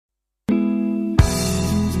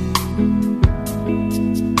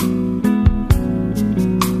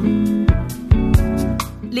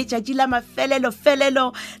letšatši la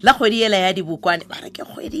mafelelo la kgwedi ela ya dibokwane ba re ke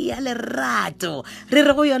kgwedi ya lerato re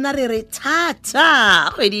re go yona re re thata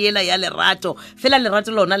kgwedi ela ya lerato fela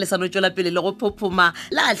lerato lona le sa no tšwela pele le go phophoma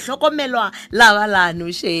la hlokomelwa la ba la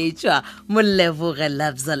nošetšwa Moleboge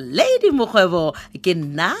Loves a Lady mokgwebo ke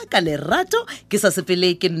nna ka lerato ke sa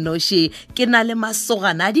sepele ke nnoši ke na le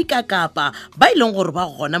masogana a dikakapa ba ileng gore ba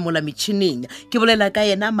gona mola metšhineng ke bolela ka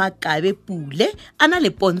yena Makabe Pule a na le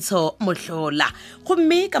pontsho mohlola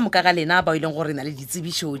gomme ka moka ga lena ba ileng gore na le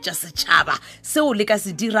ditsebišo tša setšhaba seo le ka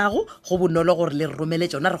se dirago go bonolo gore le romele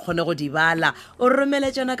tšona re kgone go di bala o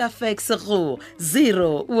romele tšona ka fax go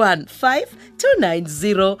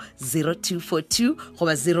 015-290-0242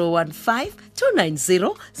 goba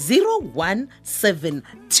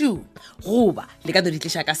 015-290-0172 goba le ka no di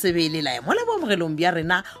tliša ka sebele la mola boamogelong bja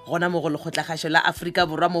rena gona mo go lekgotlakgašo la Afrika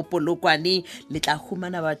Borwa mo Polokwane le tla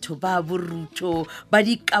humana batho ba borutho ba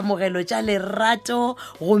dikamogelo tša lerato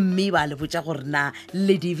gomme ba le botša gore na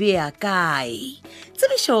le di bea kae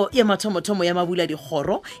tsebišo ya mathomothomo ya mabula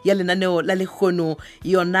dikgoro ya lenaneo la lekgono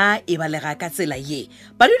yona e balega ka tsela ye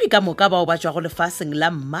badudi ka moka bao ba tšwa go lefaseng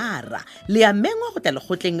la Mmara le ya mengwa go tla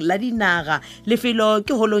lekgotleng la dinaga lefelo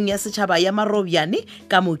ke holong ya setšhaba ya Marobjane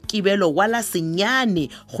ka mokibelo wa la Senyane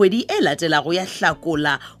kgwedi e latelago ya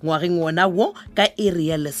Hlakola ngwageng wona wo ka iri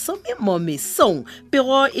ya 10 mo mesong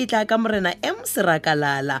pego e tla ka morena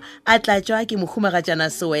Serakalala a tlatšwa ke mohumagatšana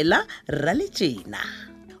Sewela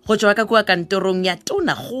Raletšena go tšwa ka kua kantorong ya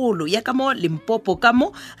Tonakgolo ya ka mo Limpopo ka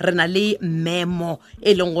mo re na le memo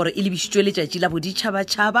e leng gore e lebišitšwe letšatši la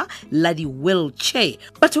boditšhabatšhaba la di-wheelchair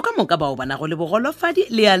batho ka moka bao bana go le bogolofadi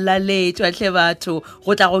le a laletšwa hle batho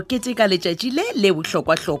go tla go keteka letšatši le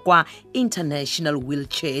bohlokwa-hlokwa International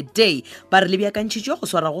Wheelchair Day ba re le beakantšhitšwe go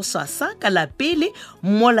swara go swasa ka la pele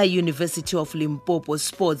mola University of Limpopo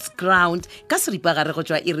Sports Ground ka seripagare go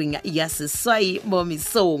tšwa iring ya seswai mo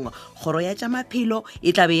mesong kgoro ya tša maphelo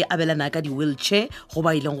e tla be abelana ka di-wheelchair go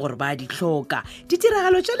ba ileng gore ba di hloka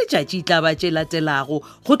ditiragalo tša letšatši tla ba tše latelago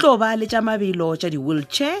go tlo ba le tša mabelo tša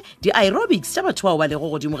di-wheelchair di-aerobics tša batho bao ba lego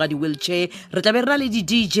godimo ga di-wheelchair re tla be re na le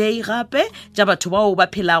di-DJ gape tša batho bao ba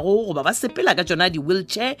phelago goba ba sepela ka tšona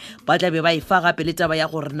di-wheelchair ba tla be ba efa gape le taba ya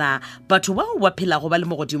gore na batho bao ba phelago ba le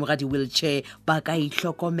mo godimo ga di-wheelchair ba ka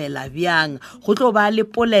ihlokomela bjang go tlo ba le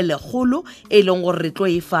polele kgolo e leng gore re tlo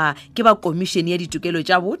efa ke ba komišene ya ditokelo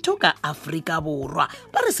tša botho ka Afrika Borwa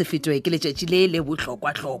ba re se fetwe ke letšatši le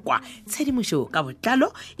bohlokwa-hlokwa tshedimošo ka botlalo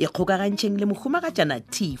e kgokagantšheng le mohumagatšana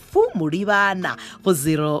Tifu Moribana go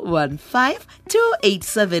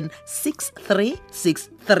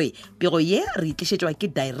 015-287-6363 pego ye re itlišetšwa ke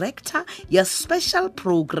director ya Special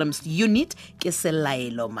Programs Unit ke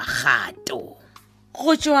Selaelo Magato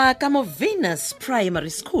go tšwa ka mo Venus Primary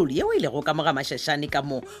School yeo ile go ka moga mašašane ka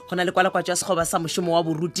mo go na le kwalakwa tša sekgoba sa mošomo wa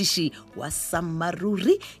borutiši wa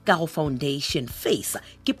Samaruri ka go foundation face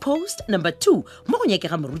ke post number 2 mo go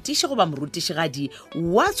nyakega morutiši goba morutišigadi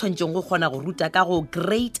wa tshwantšeng go kgona go ruta ka go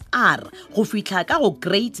grade R go fihla ka go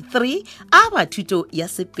grade 3 a ba thuto ya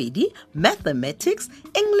Sepedi mathematics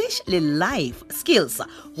English le life skills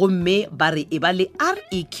gomme ba re e ba le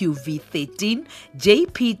REQV 13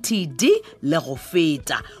 JPTD le go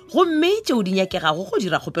feta gomme tšeo di nyakegago go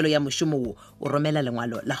dira kgopelo ya mošomo wo o romela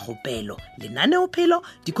lengwalo la kgopelo lenaneophelo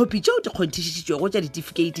dikopi tšeo di kgonthišišitšwego tša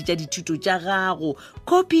ditefikeiti tša dithuto tša gago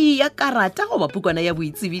kopi ya karata goba pukwana ya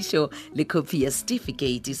boitsebišo le kopi ya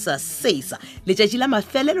certificate sa SEISA letšatši la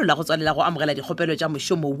mafelelo la go tswalela go amogela dikgopelo tša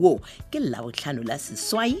mošomo wo ke labohlano la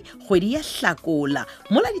seswai kgwedi ya Hlakola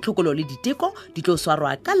mola ditlhokolo le diteko di tlo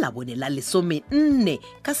swarwa ka labone la 14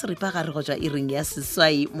 ka seripagare go tšwa iring ya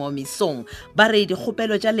seswai mo mesong ba re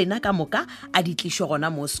dikgopelo tša lena ka moka a di tlišo gona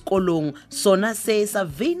mo sekolong sona se sa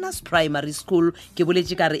Venus Primary School ke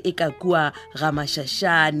boletše ka re e ka kua ga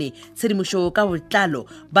mašašane tshedimošo ka botlalo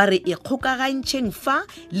ba re e kgokagantšheng fa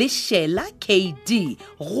le Shela KD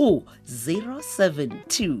go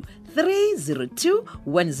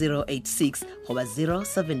 072-302-1086 goba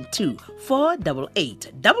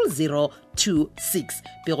 072-488-0026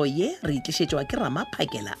 pego ye re itlišetšwa ke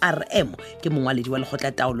Ramaphakela RM ke mongwaledi wa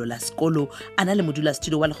lekgotla taolo la sekolo a na le modula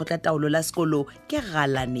studio wa lekgotla taolo la sekolo ke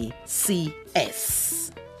Galane CS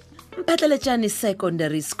Mpatleletšane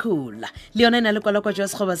Secondary School le yona e na le kwalakwa tša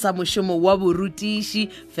sekgoba sa mošomo wa borutiši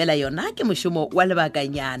fela yona ke mošomo wa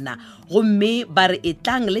lebakanyana gomme ba re e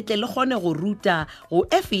tlang le tle le kgone go ruta go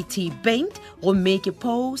FET Paint gomme ke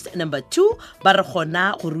post number 2 ba re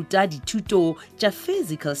kgona go ruta dithuto tša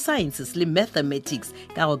physical sciences le mathematics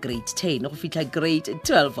ka go grade 10 go fihla grade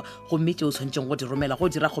 12 gomme tšeo tshwanetšeng go di romela go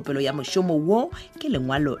dira kgopelo ya mošomo wo ke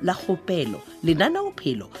lengwalo la kgopelo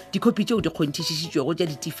lenaneophelo dikopi tšeo di kgonthišišitšwego tša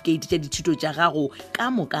ditefikeiti certificate tša dithuto tša gago ka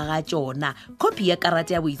moka ga tšona, copy ya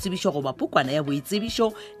karata ya boitsebišo goba pukwana ya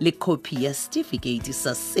boitsebišo le copy ya certificate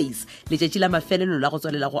sa SACE. Letšatši la mafelelo la go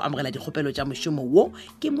tswalela go amogela dikgopelo tša mošomo wo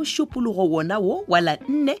ke mošupologo wona wo wa la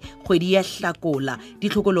 4 kgwedi ya Hlakola.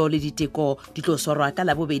 Ditlhokolo le diteko di tlo swarwa ka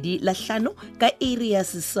labobedi la 5 ka iri ya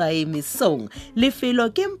seswae mesong. Lefelo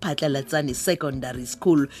ke Mphatlalatsane Secondary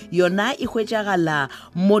School, yona e hwetšagala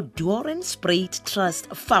mo Doran Spruit Trust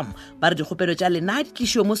Farm. Ba re dikgopelo tša lena di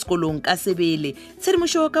tlišo mo sekolong ka sebele.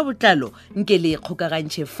 Tshedimošo ka botlalo nke le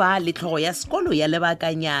kgokagantšhe fa le tlhogo ya sekolo ya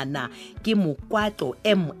lebakanyana ke Mokwatlo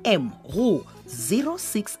go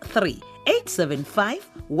 063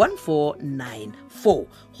 8751494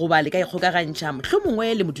 goba le ka ikgokagantšha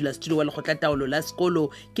mohlomongwe le modulasetulo wa lekgotlataolo la sekolo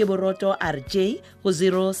ke Boroto RJ go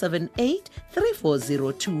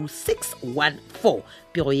 078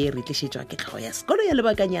 pego ye re tlišetšwa ke tlhogo ya sekolo ya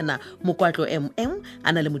lebakanyana Mokwatlo a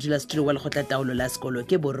na le modulasetulo wa lekgotlataolo la sekolo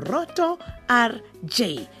ke Boroto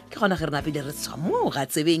RJ. Ke gona ge re napile re tshwa mo ga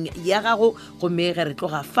tsebeng ya gago gomme ge re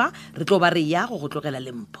tloga fa re tlo ba re yago go tlogela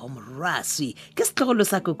Lempho Moraswi ke setlogolo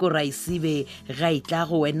sa Koko Raisibe ga itla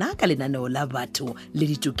go wena ka lenaneo la batho le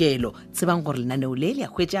ditokelo. Tsebang gore lenaneo le le a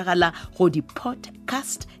hwetšagala go di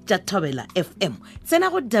podcast tša Thobela FM. Tsena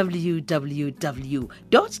go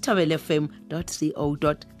www.thobelafm.co.za.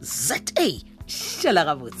 Šala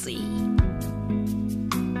gabotse.